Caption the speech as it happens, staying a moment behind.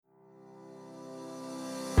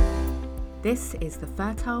This is the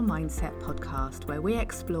Fertile Mindset podcast, where we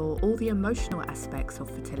explore all the emotional aspects of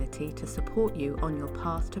fertility to support you on your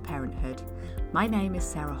path to parenthood. My name is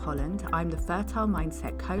Sarah Holland. I'm the Fertile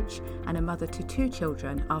Mindset coach and a mother to 2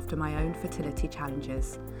 children after my own fertility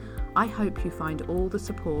challenges. I hope you find all the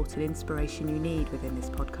support and inspiration you need within this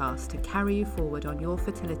podcast to carry you forward on your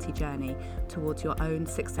fertility journey towards your own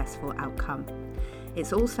successful outcome.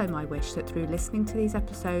 It's also my wish that through listening to these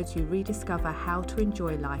episodes, you rediscover how to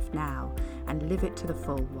enjoy life now and live it to the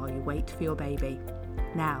full while you wait for your baby.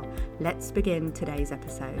 Now, let's begin today's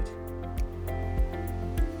episode.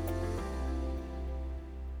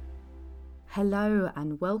 Hello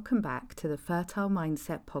and welcome back to the Fertile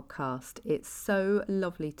Mindset podcast. It's so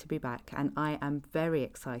lovely to be back, and I am very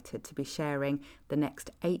excited to be sharing the next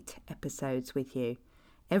 8 episodes with you.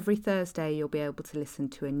 Every Thursday, you'll be able to listen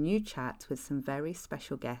to a new chat with some very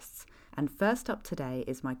special guests. And first up today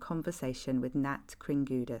is my conversation with Nat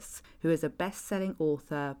Kringoudis, who is a best-selling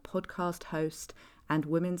author, podcast host, and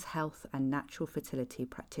women's health and natural fertility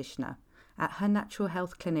practitioner. At her natural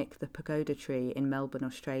health clinic, the Pagoda Tree in Melbourne,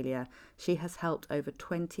 Australia, she has helped over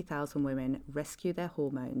 20,000 women rescue their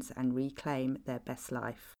hormones and reclaim their best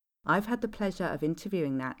life. I've had the pleasure of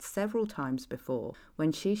interviewing Nat several times before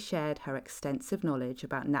when she shared her extensive knowledge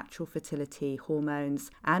about natural fertility,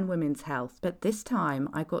 hormones, and women's health. But this time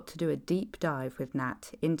I got to do a deep dive with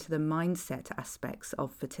Nat into the mindset aspects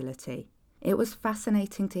of fertility. It was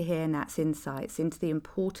fascinating to hear Nat's insights into the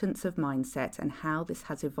importance of mindset and how this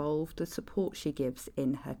has evolved the support she gives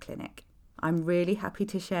in her clinic. I'm really happy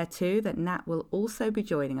to share too that Nat will also be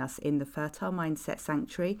joining us in the Fertile Mindset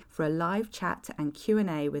Sanctuary for a live chat and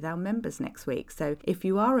Q&A with our members next week. So if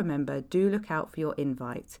you are a member, do look out for your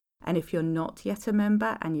invite. And if you're not yet a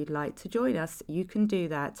member and you'd like to join us, you can do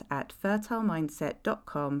that at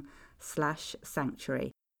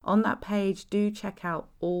fertilemindset.com/sanctuary. On that page, do check out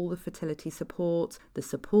all the fertility support, the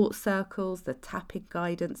support circles, the tapping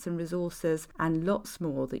guidance and resources, and lots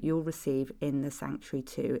more that you'll receive in the sanctuary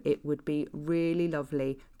too. It would be really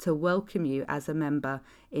lovely to welcome you as a member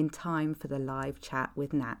in time for the live chat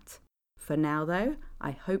with Nat. For now though, I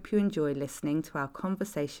hope you enjoy listening to our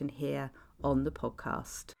conversation here on the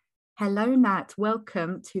podcast. Hello Nat,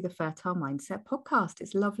 welcome to the Fertile Mindset podcast.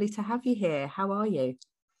 It's lovely to have you here. How are you?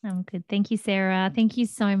 I'm good. Thank you, Sarah. Thank you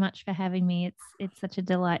so much for having me. It's such a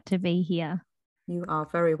delight to be here. You are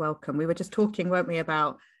very welcome. We were just talking, weren't we,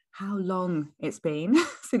 about how long it's been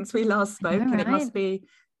since we last spoke, and it must be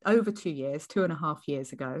over 2 years, 2.5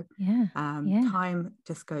 years ago. Yeah. Time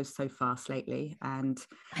just goes so fast lately, and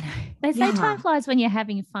I know they say time flies when you're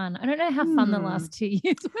having fun. I don't know how fun the last 2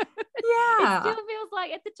 years were. Yeah, it still feels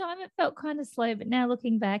like at the time it felt kind of slow, but now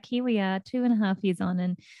looking back, here we are, 2.5 years on,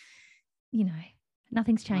 and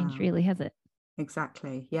nothing's changed really, has it?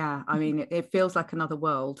 Exactly. Yeah. I mean, it feels like another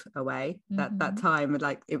world away. That time,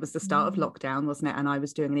 like it was the start of lockdown, wasn't it? And I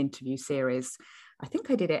was doing an interview series. I think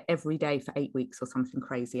I did it every day for 8 weeks or something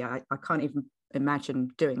crazy. I can't even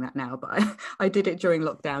imagine doing that now, but I did it during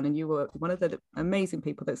lockdown, and you were one of the amazing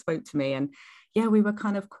people that spoke to me. And yeah, we were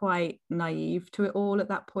kind of quite naive to it all at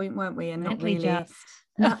that point, weren't we? And not really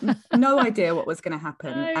no idea what was going to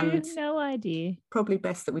happen. No idea. Probably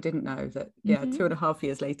best that we didn't know that 2.5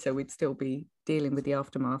 years later we'd still be dealing with the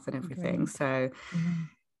aftermath and everything. So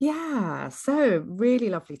so really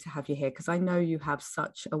lovely to have you here, because I know you have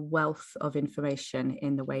such a wealth of information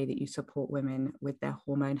in the way that you support women with their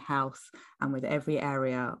hormone health and with every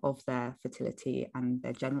area of their fertility and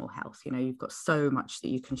their general health. You know, you've got so much that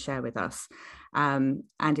you can share with us, and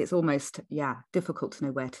it's almost difficult to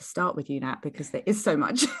know where to start with you, Nat, because there is so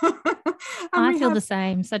much. I feel the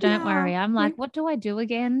same, so don't worry. I'm like, what do I do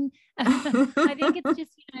again? I think it's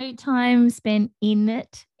just time spent in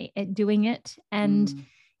it, doing it, and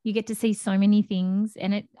you get to see so many things.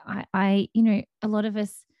 And a lot of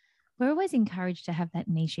us, we're always encouraged to have that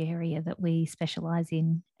niche area that we specialize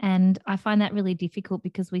in. And I find that really difficult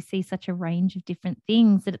because we see such a range of different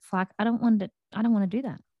things that it's like, I don't want to do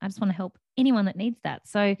that. I just want to help anyone that needs that.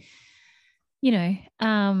 So,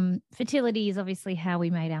 fertility is obviously how we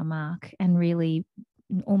made our mark, and really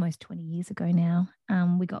almost 20 years ago now,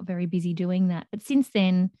 we got very busy doing that. But since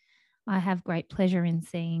then, I have great pleasure in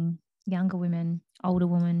seeing younger women, older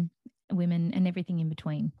women, and everything in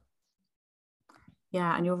between.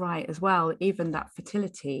 Yeah, and you're right as well. Even that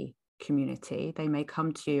fertility community, they may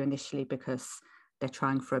come to you initially because they're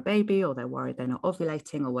trying for a baby, or they're worried they're not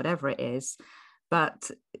ovulating, or whatever it is. But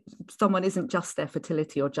someone isn't just their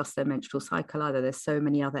fertility or just their menstrual cycle either. There's so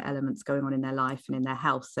many other elements going on in their life and in their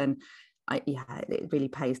health. And it really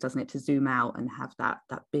pays, doesn't it, to zoom out and have that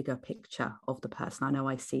bigger picture of the person. I know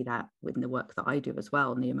I see that within the work that I do as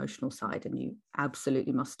well on the emotional side, and you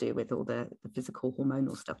absolutely must do with all the physical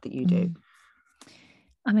hormonal stuff that you do.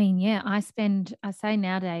 I mean, yeah, I say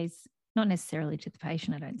nowadays, not necessarily to the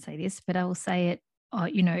patient, I don't say this, but I will say it,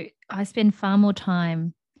 I spend far more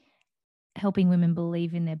time helping women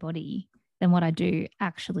believe in their body than what I do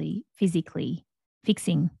actually physically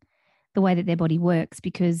fixing the way that their body works,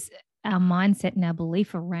 because our mindset and our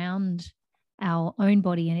belief around our own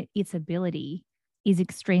body and its ability is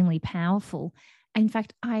extremely powerful. In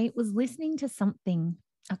fact, I was listening to something,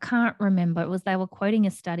 I can't remember, they were quoting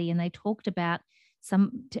a study, and they talked about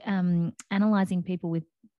analyzing people with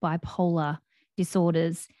bipolar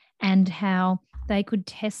disorders and how they could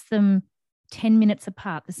test them 10 minutes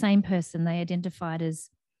apart. The same person, they identified as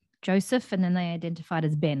Joseph and then they identified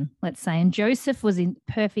as Ben, let's say. And Joseph was in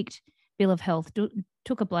perfect bill of health,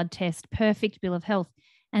 took a blood test, perfect bill of health.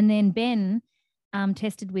 And then Ben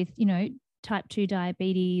tested with, type 2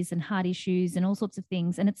 diabetes and heart issues and all sorts of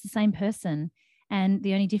things. And it's the same person. And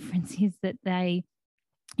the only difference is that they,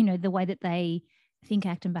 the way that they think,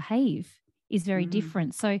 act, and behave is very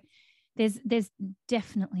different. So there's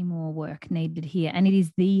definitely more work needed here. And it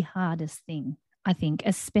is the hardest thing, I think,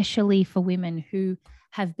 especially for women who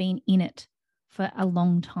have been in it for a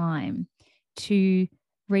long time, to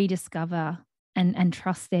rediscover and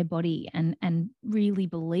trust their body and really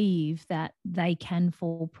believe that they can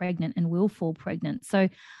fall pregnant and will fall pregnant. So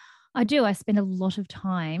I spend a lot of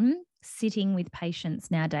time sitting with patients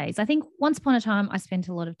nowadays. I think once upon a time, I spent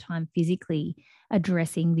a lot of time physically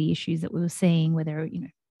addressing the issues that we were seeing, whether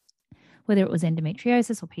it was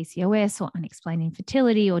endometriosis or PCOS or unexplained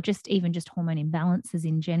infertility or just hormone imbalances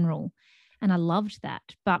in general. And I loved that.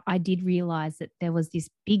 But I did realize that there was this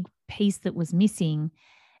big piece that was missing,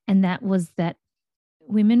 and that was that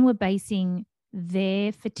women were basing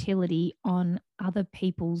their fertility on other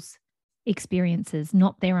people's experiences,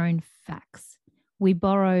 not their own facts. We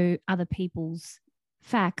borrow other people's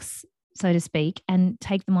facts, so to speak, and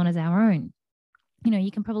take them on as our own.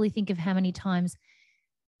 You can probably think of how many times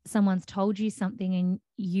someone's told you something and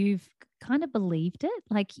you've kind of believed it.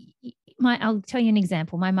 Like I'll tell you an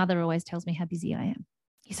example. My mother always tells me how busy I am.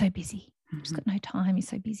 You're so busy. You've just got no time. You're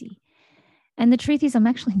so busy. And the truth is I'm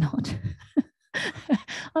actually not.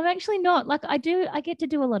 I'm actually not. Like I get to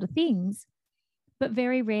do a lot of things, but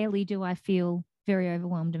very rarely do I feel very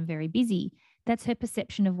overwhelmed and very busy. That's her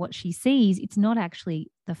perception of what she sees. It's not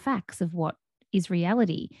actually the facts of what is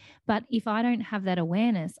reality. But if I don't have that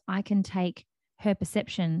awareness, I can take her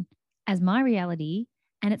perception as my reality,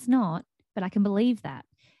 and it's not, but I can believe that.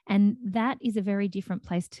 And that is a very different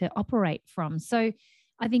place to operate from. So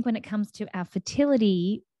I think when it comes to our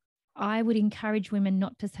fertility, I would encourage women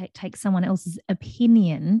not to take someone else's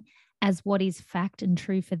opinion as what is fact and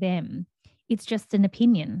true for them. It's just an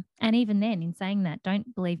opinion. And even then, in saying that,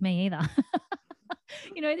 don't believe me either.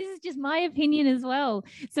 This is just my opinion as well.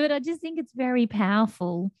 So I just think it's very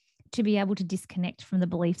powerful to be able to disconnect from the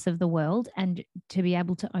beliefs of the world and to be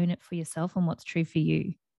able to own it for yourself and what's true for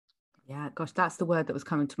you. Yeah, gosh, that's the word that was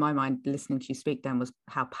coming to my mind listening to you speak then, was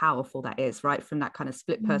how powerful that is, right? From that kind of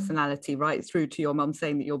split personality right through to your mum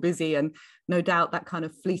saying that you're busy, and no doubt that kind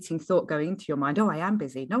of fleeting thought going into your mind, oh, I am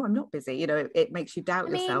busy. No, I'm not busy. It makes you doubt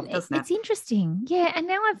yourself, doesn't it? It's interesting. Yeah. And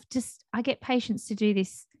now I get patients to do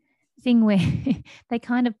this thing where they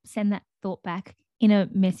kind of send that thought back in a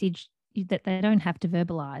message that they don't have to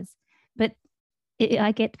verbalize. But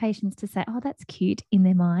I get patients to say, oh, that's cute in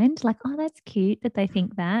their mind. Like, oh, that's cute that they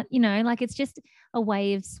think that, like it's just a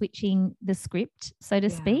way of switching the script, so to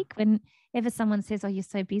speak. Whenever someone says, oh, you're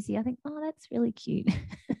so busy, I think, oh, that's really cute.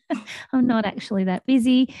 I'm not actually that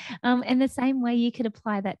busy. And the same way you could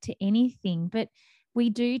apply that to anything. But we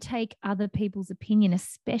do take other people's opinion,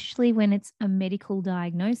 especially when it's a medical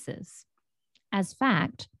diagnosis, as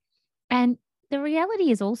fact. And the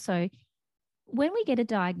reality is also, when we get a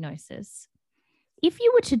diagnosis, if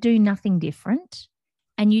you were to do nothing different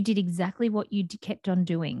and you did exactly what you kept on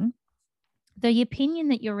doing, the opinion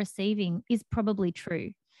that you're receiving is probably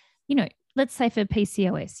true. Let's say for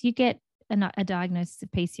PCOS, you get a diagnosis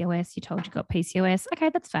of PCOS, you're told you got PCOS. Okay,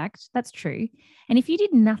 that's fact. That's true. And if you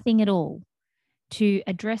did nothing at all to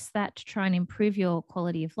address that, to try and improve your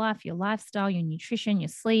quality of life, your lifestyle, your nutrition, your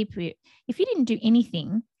sleep, if you didn't do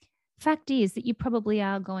anything, fact is that you probably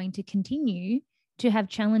are going to continue to have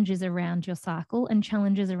challenges around your cycle and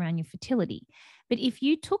challenges around your fertility. But if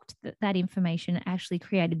you took that information and actually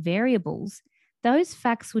created variables, those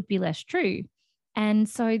facts would be less true. And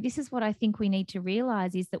so this is what I think we need to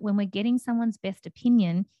realize, is that when we're getting someone's best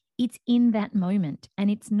opinion, it's in that moment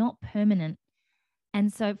and it's not permanent.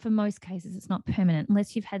 And so for most cases, it's not permanent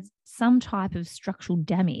unless you've had some type of structural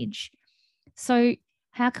damage. So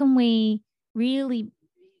how can we really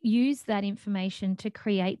use that information to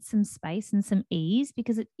create some space and some ease,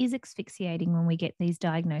 because it is asphyxiating when we get these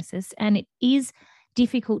diagnoses, and it is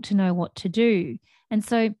difficult to know what to do. And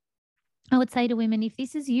so I would say to women, if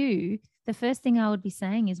this is you, the first thing I would be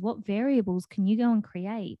saying is, what variables can you go and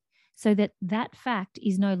create so that that fact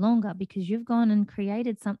is no longer, because you've gone and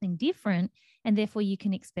created something different, and therefore you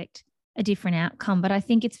can expect a different outcome. But I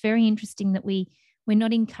think it's very interesting that we're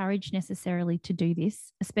not encouraged necessarily to do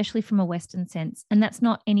this, especially from a Western sense. And that's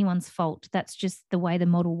not anyone's fault. That's just the way the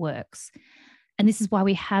model works. And this is why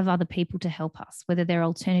we have other people to help us, whether they're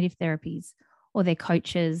alternative therapies or they're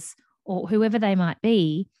coaches or whoever they might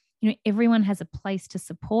be. You know, everyone has a place to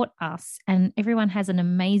support us, and everyone has an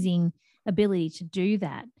amazing ability to do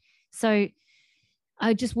that. So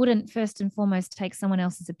I just wouldn't first and foremost take someone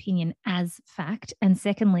else's opinion as fact. And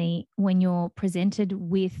secondly, when you're presented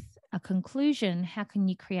with a conclusion, how can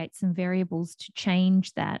you create some variables to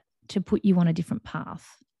change that, to put you on a different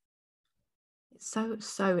path? It's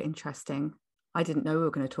so interesting. I didn't know we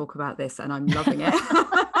were going to talk about this, and I'm loving it.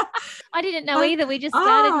 I didn't know either. We just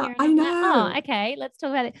started here. And I know. Like, oh, okay, let's talk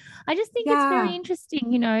about it. I just think it's very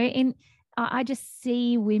interesting, you know, I just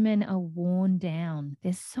see women are worn down.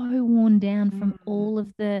 They're so worn down from all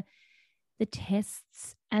of the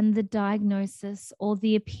tests and the diagnosis or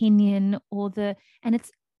the opinion and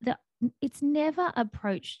it's never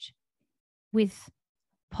approached with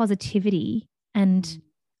positivity and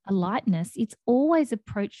a lightness. It's always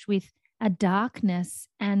approached with a darkness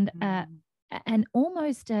and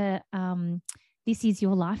almost this is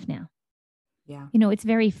your life now. Yeah. You know, it's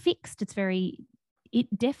very fixed. It's very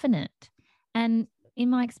definite. And in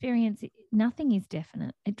my experience, nothing is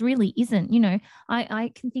definite. It really isn't. You know,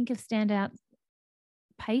 I can think of standout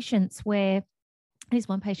patients where there's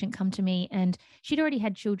one patient come to me and she'd already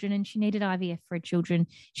had children and she needed IVF for her children.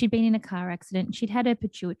 She'd been in a car accident. She'd had her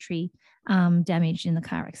pituitary damaged in the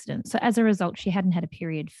car accident. So as a result, she hadn't had a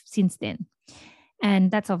period since then.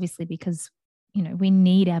 And that's obviously because, you know, we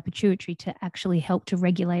need our pituitary to actually help to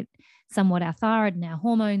regulate somewhat our thyroid and our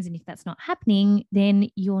hormones. And if that's not happening, then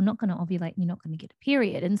you're not going to ovulate and you're not going to get a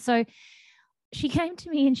period. And so she came to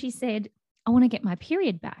me and she said, I want to get my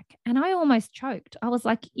period back. And I almost choked. I was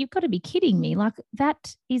like, you've got to be kidding me. Like,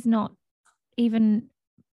 that is not even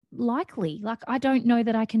likely. Like, I don't know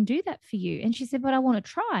that I can do that for you. And she said, but I want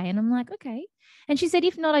to try. And I'm like, okay. And she said,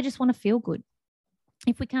 if not, I just want to feel good.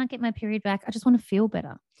 If we can't get my period back, I just want to feel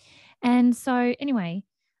better. And so anyway,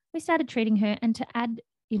 we started treating her, and to add,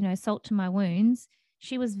 you know, salt to my wounds,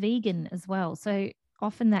 she was vegan as well. So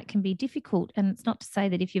often that can be difficult. And it's not to say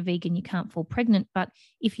that if you're vegan, you can't fall pregnant, but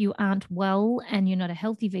if you aren't well and you're not a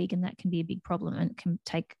healthy vegan, that can be a big problem and can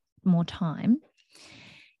take more time.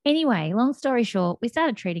 Anyway, long story short, we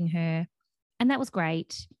started treating her and that was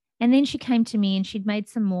great. And then she came to me and she'd made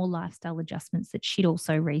some more lifestyle adjustments that she'd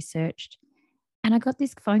also researched. And I got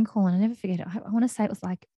this phone call, and I never forget it. I want to say it was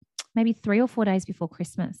like maybe 3 or 4 days before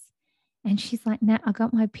Christmas. And she's like, Nat, I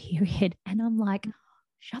got my period. And I'm like,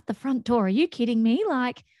 shut the front door. Are you kidding me?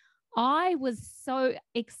 Like, I was so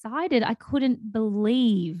excited. I couldn't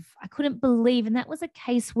believe. And that was a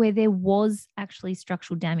case where there was actually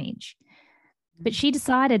structural damage. But she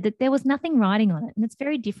decided that there was nothing riding on it. And it's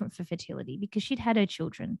very different for fertility because she'd had her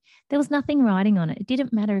children. There was nothing riding on it. It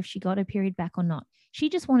didn't matter if she got her period back or not. She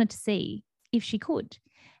just wanted to see if she could.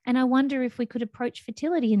 And I wonder if we could approach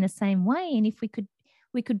fertility in the same way, and if we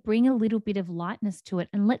could bring a little bit of lightness to it,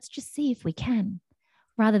 and let's just see if we can,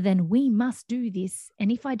 rather than we must do this.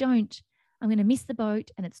 And if I don't, I'm going to miss the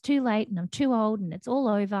boat and it's too late and I'm too old and it's all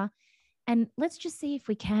over. And let's just see if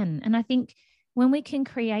we can. And I think when we can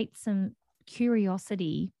create some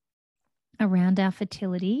curiosity around our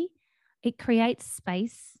fertility, it creates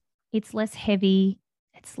space. It's less heavy.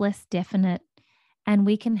 It's less definite. And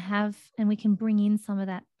we can bring in some of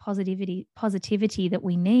that positivity that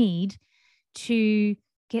we need to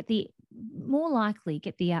get the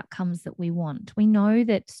outcomes that we want. We know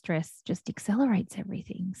that stress just accelerates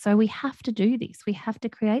everything. So we have to do this. We have to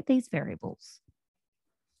create these variables.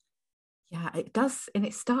 Yeah, it does. And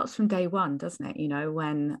it starts from day one, doesn't it? You know,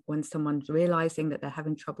 when someone's realizing that they're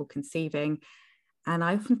having trouble conceiving. And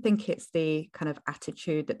I often think it's the kind of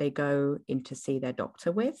attitude that they go in to see their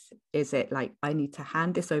doctor with. Is it like, I need to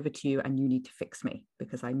hand this over to you and you need to fix me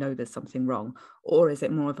because I know there's something wrong? Or is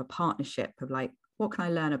it more of a partnership of like, what can I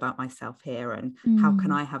learn about myself here and how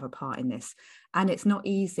can I have a part in this? And it's not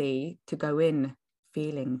easy to go in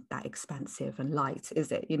feeling that expansive and light,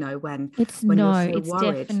 is it? You know, when you're so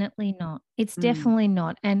worried. Definitely not. It's definitely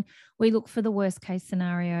not. And we look for the worst case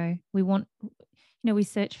scenario. We want, we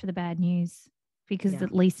search for the bad news because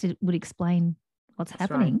at least it would explain what's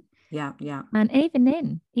happening. Right. Yeah, yeah. And even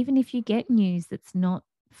then, even if you get news that's not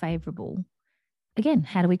favorable, again,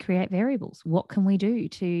 how do we create variables? What can we do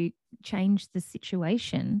to change the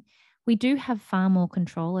situation? We do have far more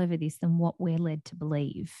control over this than what we're led to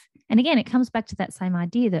believe. And again, it comes back to that same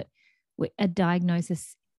idea that a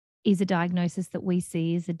diagnosis is a diagnosis that we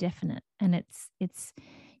see as a definite. And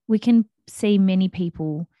we can see many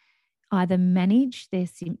people either manage their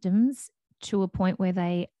symptoms to a point where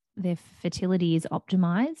their fertility is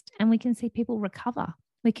optimized, and we can see people recover.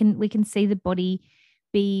 We can see the body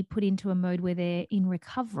be put into a mode where they're in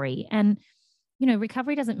recovery. And,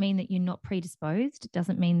 recovery doesn't mean that you're not predisposed. It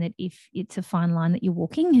doesn't mean that if it's a fine line that you're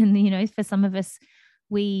walking. And, for some of us,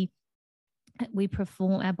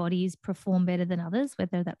 our bodies perform better than others,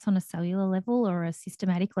 whether that's on a cellular level or a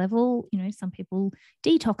systematic level. Some people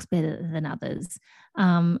detox better than others.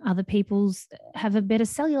 Other people's have a better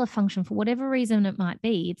cellular function for whatever reason it might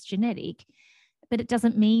be. It's genetic, but it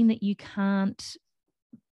doesn't mean that you can't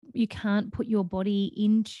put your body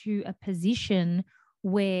into a position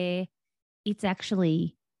where it's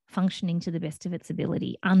actually functioning to the best of its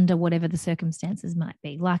ability under whatever the circumstances might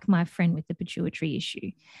be. Like my friend with the pituitary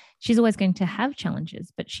issue, she's always going to have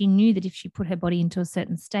challenges, but she knew that if she put her body into a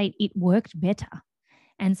certain state, it worked better.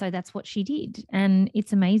 And so that's what she did. And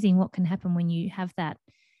it's amazing what can happen when you have that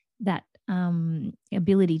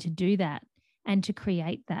ability to do that and to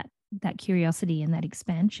create that curiosity and that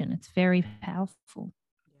expansion. It's very powerful.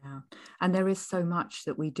 Yeah. And there is so much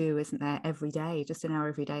that we do, isn't there, every day, just in our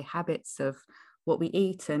everyday habits of what we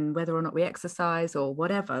eat and whether or not we exercise or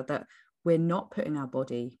whatever, that we're not putting our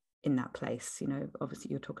body in that place. Obviously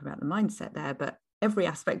you're talking about the mindset there, but every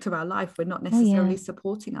aspect of our life, we're not necessarily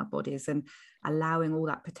supporting our bodies and allowing all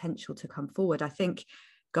that potential to come forward. I think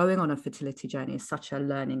going on a fertility journey is such a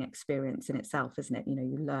learning experience in itself, isn't it?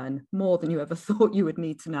 You learn more than you ever thought you would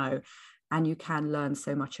need to know. And you can learn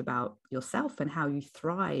so much about yourself and how you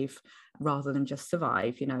thrive rather than just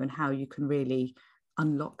survive, and how you can really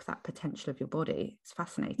unlock that potential of your body. It's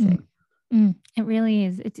fascinating. It really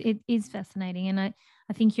is. It is fascinating. And I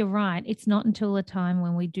think you're right. It's not until a time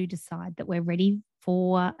when we do decide that we're ready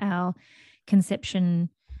for our conception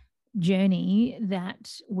journey that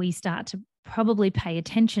we start to probably pay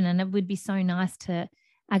attention. And it would be so nice to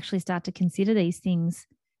actually start to consider these things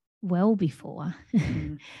well before.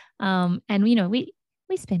 And,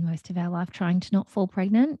 we spend most of our life trying to not fall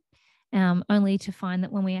pregnant, only to find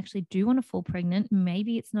that when we actually do want to fall pregnant,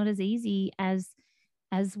 maybe it's not as easy as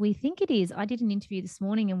we think it is. I did an interview this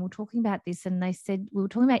morning and we were talking about this, and they said we were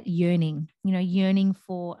talking about yearning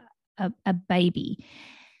for a baby.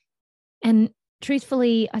 And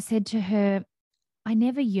truthfully, I said to her, I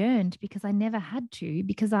never yearned because I never had to,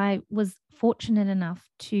 because I was fortunate enough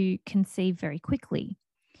to conceive very quickly.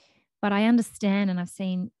 But I understand, and I've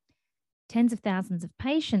seen tens of thousands of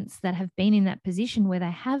patients that have been in that position where they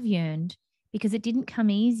have yearned because it didn't come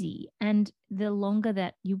easy. And the longer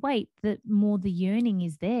that you wait, the more the yearning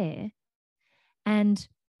is there. And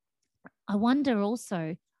I wonder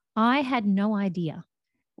also, I had no idea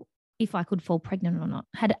if I could fall pregnant or not.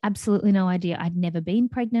 Had absolutely no idea. I'd never been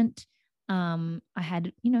pregnant. I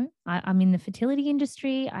had, I'm in the fertility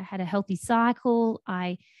industry. I had a healthy cycle.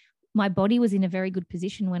 My body was in a very good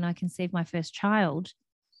position when I conceived my first child,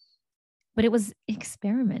 but it was an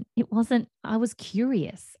experiment. It wasn't, I was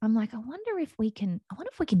curious. I'm like, I wonder if we can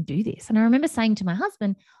do this. And I remember saying to my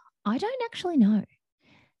husband, I don't actually know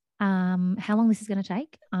how long this is going to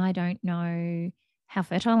take. I don't know how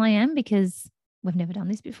fertile I am because we've never done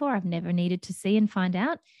this before. I've never needed to see and find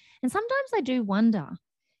out. And sometimes I do wonder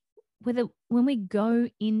whether when we go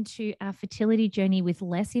into our fertility journey with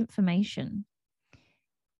less information,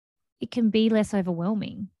 it can be less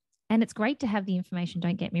overwhelming. And it's great to have the information,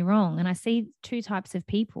 don't get me wrong. And I see two types of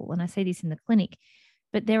people, and I see this in the clinic,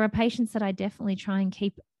 but there are patients that I definitely try and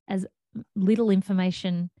keep as little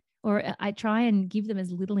information, or I try and give them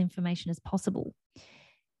as little information as possible,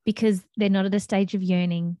 because they're not at a stage of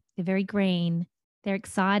yearning. They're very green. They're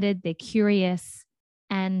excited. They're curious.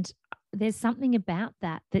 And there's something about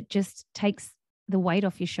that just takes the weight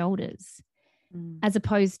off your shoulders, as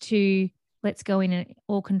opposed to, let's go in and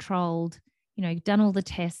all controlled, done all the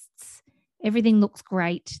tests, everything looks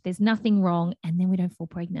great, there's nothing wrong, and then we don't fall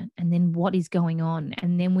pregnant. And then what is going on?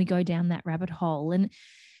 And then we go down that rabbit hole. And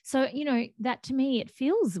so, that to me, it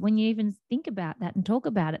feels, when you even think about that and talk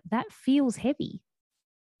about it, that feels heavy.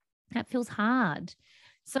 That feels hard.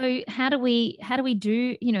 So how do we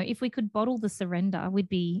do, if we could bottle the surrender, we'd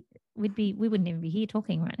be we wouldn't even be here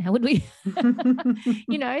talking right now, would we?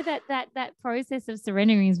 You know, that process of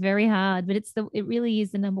surrendering is very hard, but it really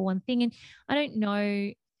is the number one thing. And I don't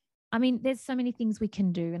know, I mean, there's so many things we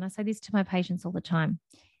can do. And I say this to my patients all the time.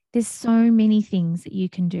 There's so many things that you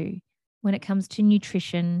can do when it comes to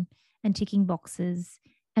nutrition and ticking boxes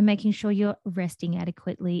and making sure you're resting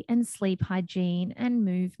adequately and sleep hygiene and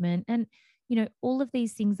movement and, you know, all of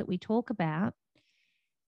these things that we talk about.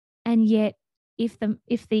 And yet if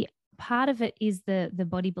the part of it is the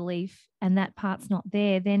body belief and that part's not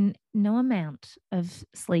there, then no amount of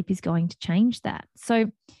sleep is going to change that.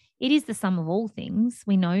 So it is the sum of all things.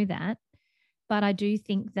 We know that. But I do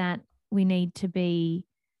think that we need to be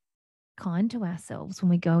kind to ourselves when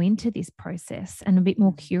we go into this process and a bit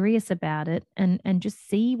more curious about it and just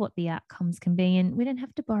see what the outcomes can be. And we don't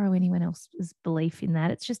have to borrow anyone else's belief in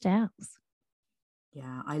that. It's just ours.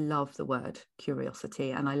 Yeah, I love the word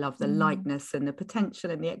curiosity, and I love the lightness and the potential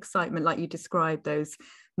and the excitement, like you described, those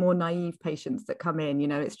more naive patients that come in. You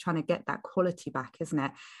know, it's trying to get that quality back, isn't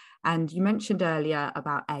it? And you mentioned earlier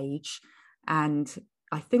about age, and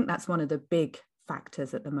I think that's one of the big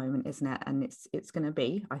factors at the moment, isn't it? And it's going to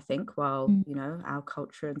be, I think, while you know, our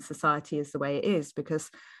culture and society is the way it is, because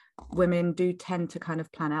women do tend to kind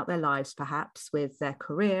of plan out their lives perhaps with their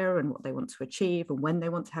career and what they want to achieve and when they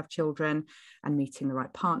want to have children and meeting the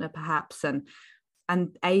right partner perhaps,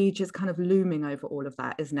 and age is kind of looming over all of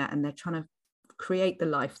that, isn't it? And they're trying to create the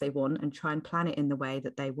life they want and try and plan it in the way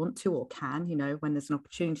that they want to or can, you know, when there's an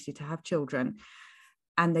opportunity to have children.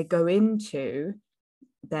 And they go into,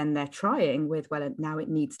 then they're trying with, well, now it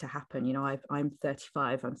needs to happen. You know, I'm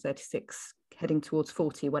 35, I'm 36, heading towards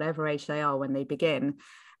 40, whatever age they are when they begin.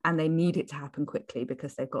 And they need it to happen quickly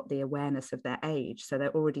because they've got the awareness of their age. So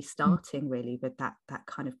they're already starting really with that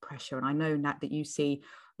kind of pressure. And I know, Nat, that you see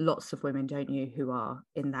lots of women, don't you, who are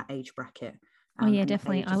in that age bracket. Oh yeah,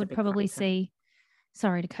 definitely. I would probably see,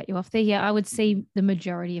 sorry to cut you off there. Yeah, I would see the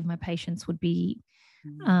majority of my patients would be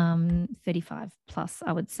 35 plus,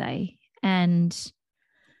 I would say. And,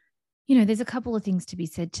 you know, there's a couple of things to be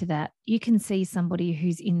said to that. You can see somebody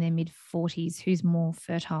who's in their mid-40s who's more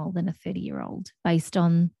fertile than a 30-year-old based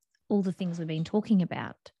on all the things we've been talking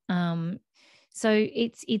about. So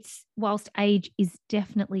it's whilst age is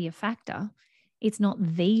definitely a factor, it's not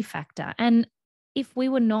the factor. And if we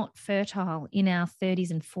were not fertile in our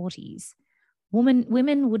 30s and 40s,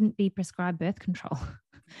 women wouldn't be prescribed birth control.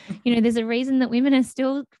 You know, there's a reason that women are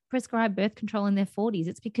still prescribed birth control in their 40s.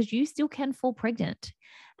 It's because you still can fall pregnant.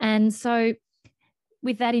 And so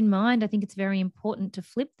with that in mind, I think it's very important to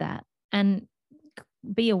flip that and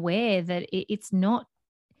be aware that it's not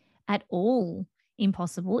at all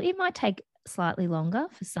impossible. It might take slightly longer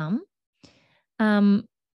for some.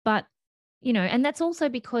 But, you know, and that's also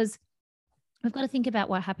because we've got to think about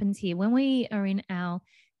what happens here when we are in our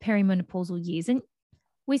perimenopausal years. And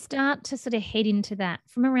we start to sort of head into that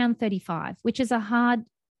from around 35, which is a hard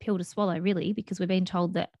pill to swallow, really, because we've been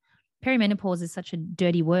told that perimenopause is such a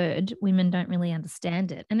dirty word. Women don't really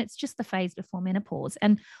understand it. And it's just the phase before menopause.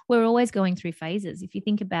 And we're always going through phases. If you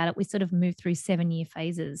think about it, we sort of move through 7-year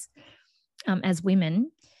phases as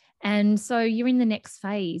women. And so you're in the next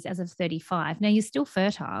phase as of 35. Now, you're still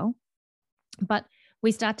fertile, but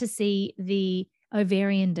we start to see the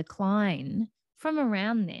ovarian decline from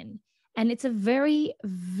around then. And it's a very,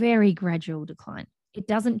 very gradual decline. It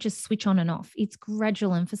doesn't just switch on and off. It's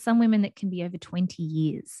gradual. And for some women, that can be over 20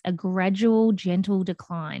 years, a gradual, gentle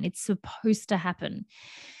decline. It's supposed to happen.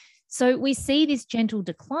 So we see this gentle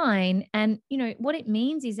decline. And, you know, what it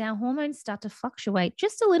means is our hormones start to fluctuate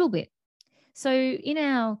just a little bit. So in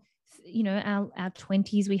our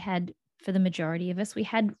 20s, we had, for the majority of us, we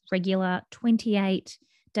had regular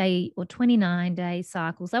 28-day or 29-day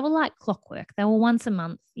cycles. They were like clockwork. They were once a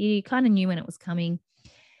month. You kind of knew when it was coming.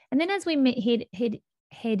 And then as we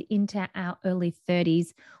head into our early 30s,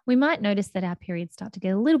 we might notice that our periods start to get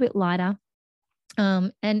a little bit lighter.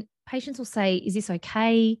 And patients will say, is this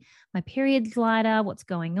okay? My period's lighter. What's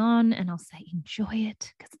going on? And I'll say, enjoy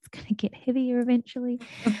it, because it's going to get heavier eventually.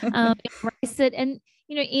 Embrace it. And,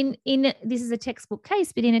 you know, in this is a textbook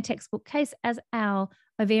case, but in a textbook case, as our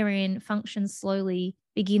ovarian function slowly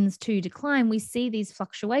begins to decline, we see these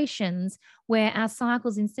fluctuations where our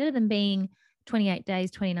cycles, instead of them being 28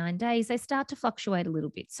 days, 29 days, they start to fluctuate a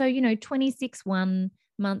little bit. So, you know, 26 one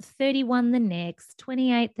month, 31 the next,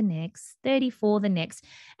 28 the next, 34 the next.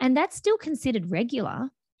 And that's still considered regular.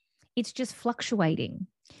 It's just fluctuating.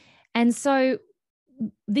 And so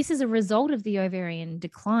this is a result of the ovarian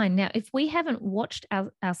decline. Now, if we haven't watched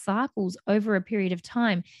our cycles over a period of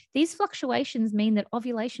time, these fluctuations mean that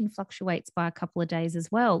ovulation fluctuates by a couple of days as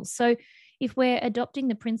well. So, if we're adopting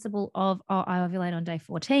the principle of, oh, I ovulate on day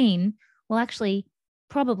 14, well, actually,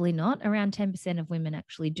 probably not. Around 10% of women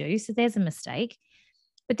actually do. So there's a mistake.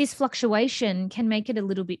 But this fluctuation can make it a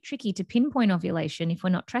little bit tricky to pinpoint ovulation if we're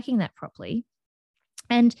not tracking that properly.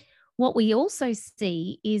 And what we also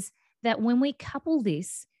see is that when we couple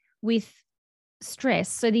this with stress,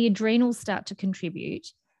 so the adrenals start to contribute,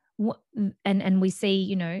 and we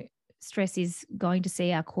see, stress is going to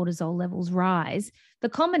see our cortisol levels rise. The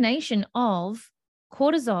combination of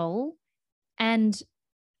cortisol and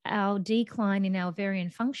our decline in our ovarian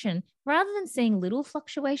function, rather than seeing little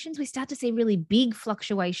fluctuations, we start to see really big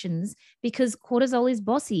fluctuations, because cortisol is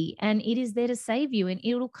bossy and it is there to save you, and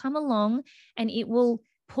it will come along and it will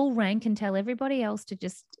pull rank and tell everybody else to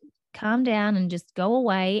just calm down and just go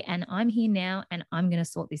away, and I'm here now and I'm going to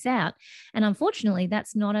sort this out. And unfortunately,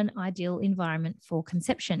 that's not an ideal environment for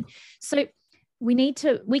conception. So we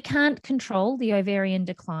can't control the ovarian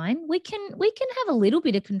decline. We can have a little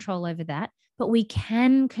bit of control over that, but we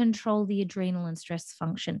can control the adrenal and stress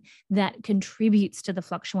function that contributes to the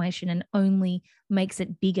fluctuation and only makes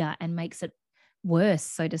it bigger and makes it worse,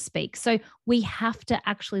 so to speak. So we have to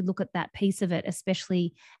actually look at that piece of it,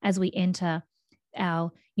 especially as we enter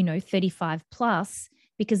our 35 plus,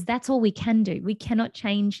 because that's all we can do. We cannot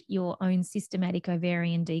change your own systematic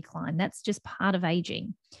ovarian decline. That's just part of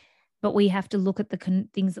aging. But we have to look at the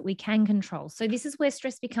things that we can control. So this is where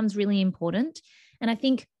stress becomes really important. And I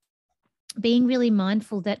think being really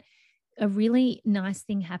mindful that a really nice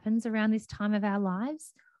thing happens around this time of our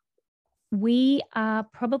lives. We are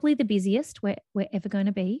probably the busiest we're ever going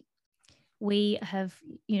to be. We have,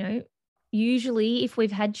 usually if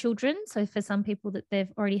we've had children, so for some people that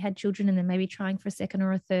they've already had children and they're maybe trying for a second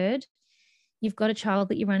or a third, you've got a child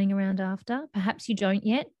that you're running around after. Perhaps you don't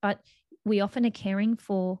yet, but we often are caring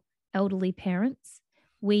for elderly parents.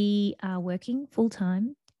 We are working full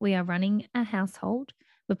time. We are running a household.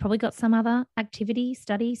 We've probably got some other activity,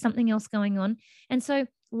 study, something else going on. And so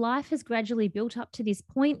life has gradually built up to this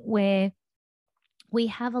point where we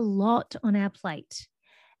have a lot on our plate.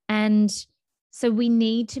 And so we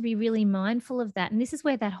need to be really mindful of that. And this is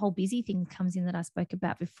where that whole busy thing comes in that I spoke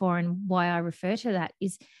about before, and why I refer to that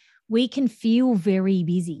is we can feel very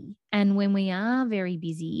busy. And when we are very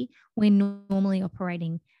busy, we're normally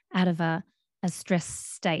operating out of a stress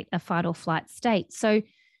state, a fight or flight state. So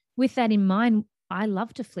with that in mind, I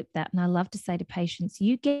love to flip that. And I love to say to patients,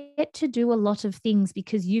 you get to do a lot of things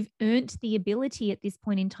because you've earned the ability at this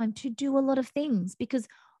point in time to do a lot of things, because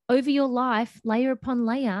over your life, layer upon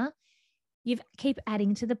layer, you keep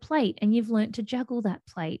adding to the plate and you've learned to juggle that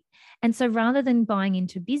plate. And so rather than buying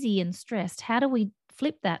into busy and stressed, how do we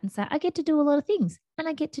flip that and say, I get to do a lot of things and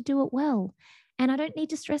I get to do it well. And I don't need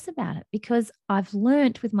to stress about it because I've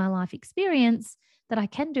learned with my life experience that I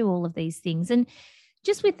can do all of these things. And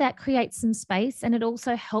just with that creates some space, and it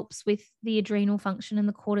also helps with the adrenal function and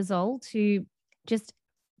the cortisol to just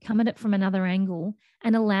come at it from another angle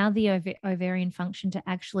and allow the ovarian function to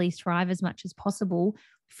actually thrive as much as possible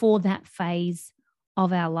for that phase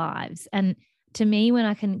of our lives. And to me, when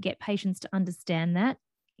I can get patients to understand that,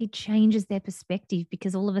 it changes their perspective,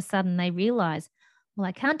 because all of a sudden they realize, well,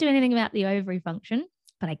 I can't do anything about the ovary function,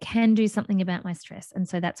 but I can do something about my stress. And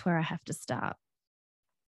so that's where I have to start.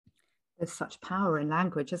 There's such power in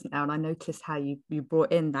language, isn't there? And I noticed how you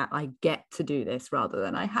brought in that I get to do this rather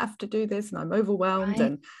than I have to do this and I'm overwhelmed, right?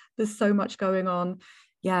 And there's so much going on.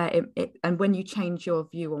 Yeah, and when you change your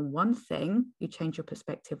view on one thing, you change your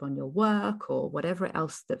perspective on your work or whatever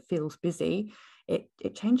else that feels busy, it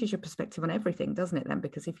changes your perspective on everything, doesn't it then?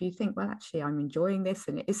 Because if you think, well, actually, I'm enjoying this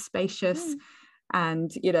and it is spacious,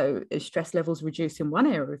 and as stress levels reduce in one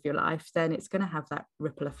area of your life, then it's going to have that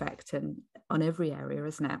ripple effect and on every area,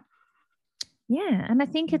 isn't it? Yeah, and I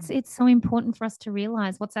think it's so important for us to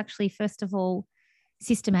realize what's actually, first of all,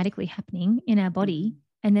 systematically happening in our body,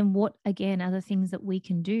 and then what, again, are the things that we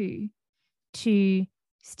can do to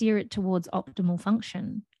steer it towards optimal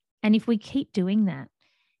function. And if we keep doing that,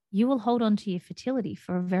 you will hold on to your fertility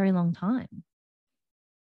for a very long time.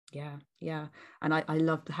 Yeah. And I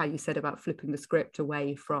loved how you said about flipping the script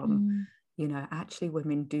away from, actually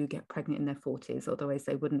women do get pregnant in their 40s, otherwise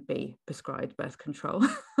they wouldn't be prescribed birth control.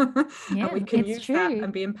 Yeah, and we can use true. that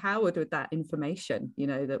and be empowered with that information,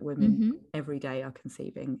 that women every day are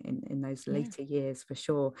conceiving in those later years, for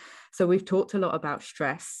sure. So we've talked a lot about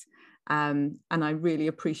stress. And I really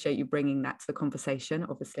appreciate you bringing that to the conversation.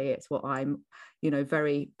 Obviously, it's what I'm,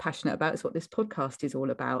 very passionate about. It's what this podcast is all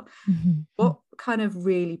about. What kind of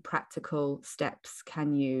really practical steps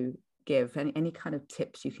can you give? Any kind of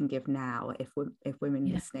tips you can give now if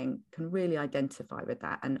women listening can really identify with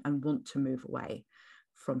that and want to move away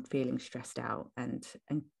from feeling stressed out and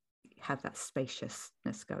have that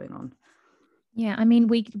spaciousness going on. Yeah, I mean,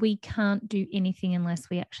 we can't do anything unless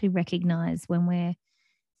we actually recognize when we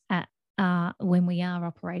are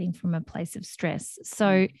operating from a place of stress.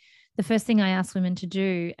 So the first thing I ask women to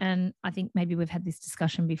do, and I think maybe we've had this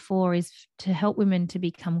discussion before, is to help women to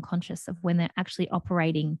become conscious of when they're actually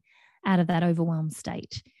operating out of that overwhelmed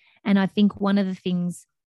state. And I think one of the things,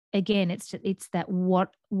 again, it's that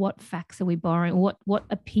what facts are we borrowing? What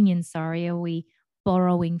opinions, are we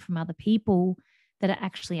borrowing from other people that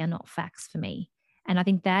are not facts for me? And I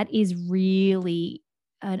think that is really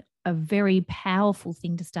a very powerful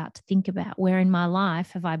thing to start to think about. Where in my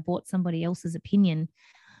life have I bought somebody else's opinion?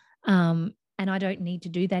 And I don't need to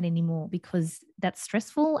do that anymore because that's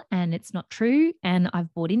stressful and it's not true and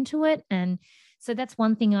I've bought into it. And so that's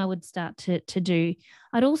one thing I would start to do.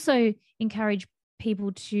 I'd also encourage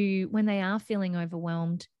people to, when they are feeling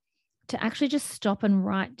overwhelmed, to actually just stop and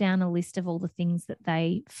write down a list of all the things that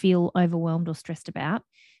they feel overwhelmed or stressed about.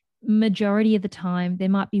 Majority of the time, there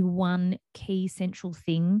might be one key central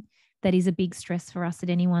thing that is a big stress for us at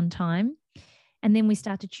any one time. And then we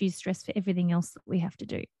start to choose stress for everything else that we have to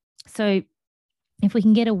do. So if we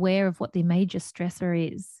can get aware of what the major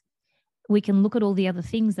stressor is, we can look at all the other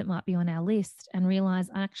things that might be on our list and realize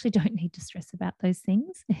I actually don't need to stress about those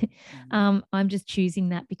things. I'm just choosing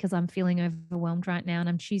that because I'm feeling overwhelmed right now. And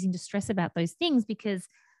I'm choosing to stress about those things because,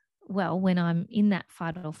 well, when I'm in that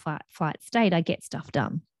fight or flight state, I get stuff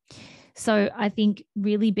done. So I think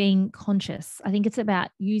really being conscious, I think it's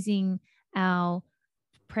about using our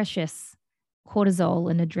precious cortisol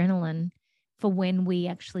and adrenaline for when we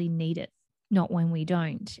actually need it, not when we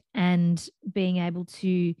don't. And being able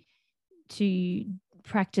to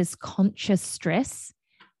practice conscious stress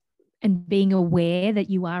and being aware that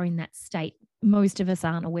you are in that state. Most of us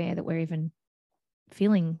aren't aware that we're even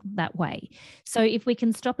feeling that way. So if we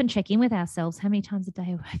can stop and check in with ourselves, how many times a day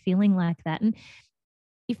am I feeling like that? And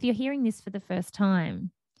if you're hearing this for the first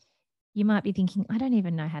time, you might be thinking, I don't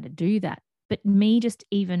even know how to do that. But me just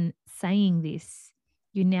even saying this,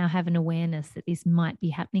 you now have an awareness that this might be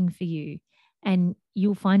happening for you. And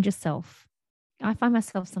you'll find yourself, I find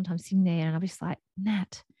myself sometimes sitting there and I'm just like,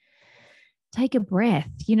 Nat, take a breath.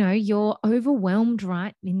 You know, you're overwhelmed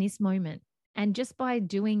right in this moment. And just by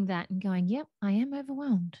doing that and going, yep, I am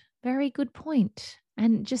overwhelmed. Very good point.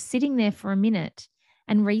 And just sitting there for a minute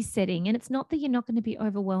and resetting. And it's not that you're not going to be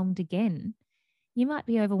overwhelmed again. You might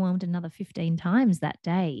be overwhelmed another 15 times that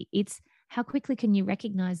day. It's how quickly can you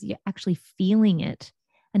recognize you're actually feeling it,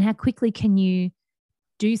 and how quickly can you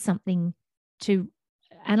do something to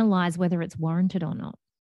analyze whether it's warranted or not.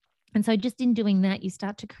 And so just in doing that, you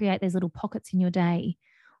start to create those little pockets in your day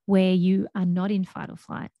where you are not in fight or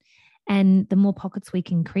flight. And the more pockets we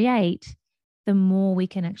can create, the more we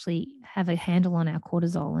can actually have a handle on our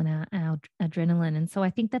cortisol and our adrenaline. And so I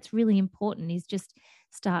think that's really important, is just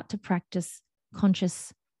start to practice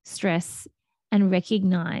conscious stress and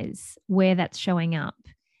recognize where that's showing up.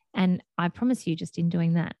 And I promise you, just in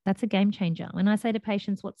doing that, that's a game changer. When I say to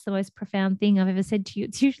patients, what's the most profound thing I've ever said to you?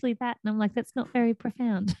 It's usually that. And I'm like, that's not very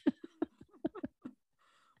profound.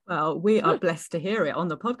 Well, we are blessed to hear it on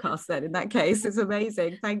the podcast then. In that case, it's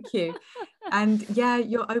amazing. Thank you. And yeah,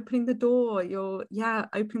 you're opening the door.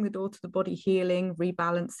 Opening the door to the body healing,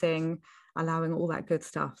 rebalancing, allowing all that good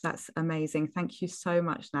stuff. That's amazing. Thank you so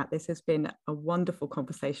much, Nat. This has been a wonderful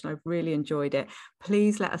conversation. I've really enjoyed it.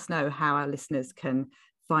 Please let us know how our listeners can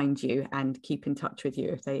find you and keep in touch with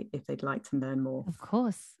you if they'd like to learn more. Of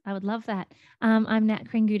course, I would love that. I'm Nat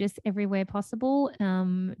Kringoudis everywhere possible.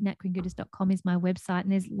 natkringoudis.com is my website,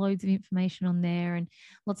 and there's loads of information on there and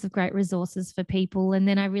lots of great resources for people. And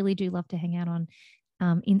then I really do love to hang out on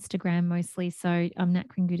Instagram mostly. So I'm Nat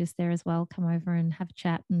Kringoudis there as well. Come over and have a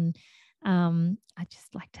chat. And I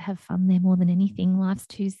just like to have fun there more than anything. Life's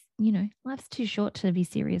too short to be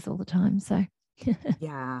serious all the time. So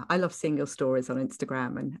yeah, I love seeing your stories on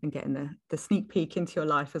Instagram and getting the sneak peek into your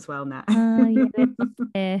life as well, Nat.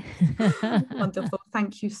 Yeah. Wonderful.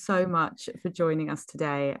 Thank you so much for joining us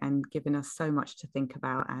today and giving us so much to think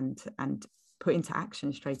about and put into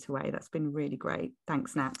action straight away. That's been really great.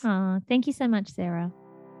 Thanks, Nat. Thank you so much, Sarah.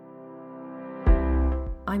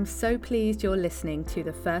 I'm so pleased you're listening to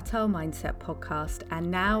the Fertile Mindset podcast, and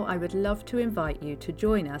now I would love to invite you to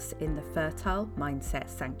join us in the Fertile Mindset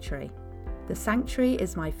Sanctuary. The Sanctuary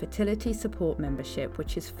is my fertility support membership,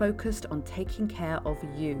 which is focused on taking care of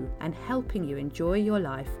you and helping you enjoy your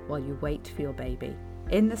life while you wait for your baby.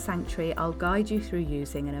 In the Sanctuary, I'll guide you through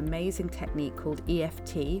using an amazing technique called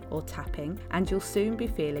EFT or tapping, and you'll soon be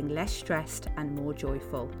feeling less stressed and more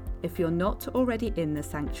joyful. If you're not already in the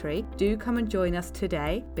Sanctuary, do come and join us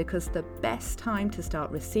today, because the best time to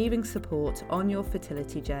start receiving support on your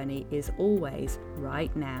fertility journey is always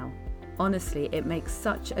right now. Honestly, it makes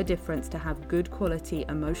such a difference to have good quality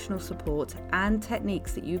emotional support and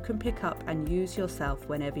techniques that you can pick up and use yourself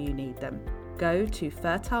whenever you need them. Go to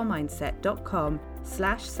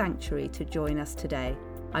fertilemindset.com/sanctuary to join us today.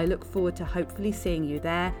 I look forward to hopefully seeing you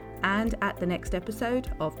there and at the next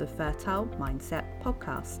episode of the Fertile Mindset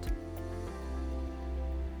podcast.